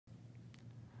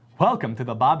Welcome to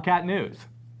the Bobcat News.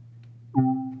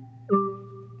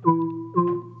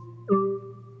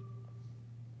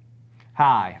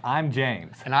 Hi, I'm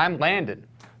James. And I'm Landon.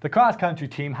 The cross-country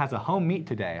team has a home meet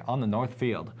today on the North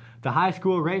Field. The high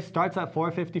school race starts at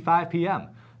 4:55 p.m.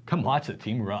 Come watch the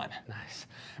team run. Nice.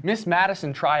 Miss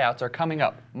Madison tryouts are coming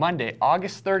up Monday,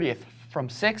 August 30th from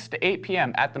 6 to 8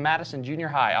 p.m. at the Madison Junior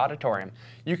High Auditorium.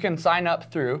 You can sign up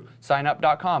through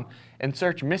signup.com and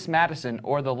search Miss Madison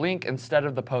or the link instead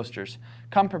of the posters.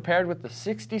 Come prepared with the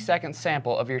 60-second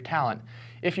sample of your talent.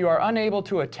 If you are unable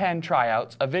to attend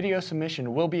tryouts, a video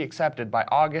submission will be accepted by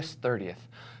August 30th.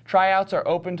 Tryouts are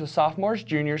open to sophomores,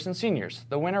 juniors, and seniors.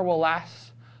 The winner will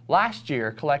last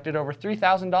year collected over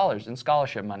 $3,000 in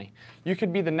scholarship money. You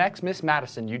could be the next Miss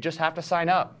Madison. You just have to sign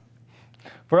up.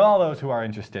 For all those who are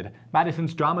interested,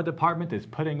 Madison's drama department is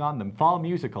putting on the fall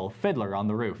musical Fiddler on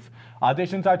the Roof.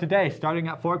 Auditions are today starting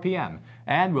at 4 p.m.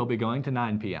 and will be going to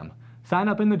 9 p.m. Sign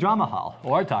up in the drama hall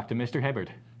or talk to Mr. Hibbard.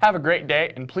 Have a great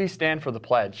day and please stand for the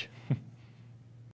pledge.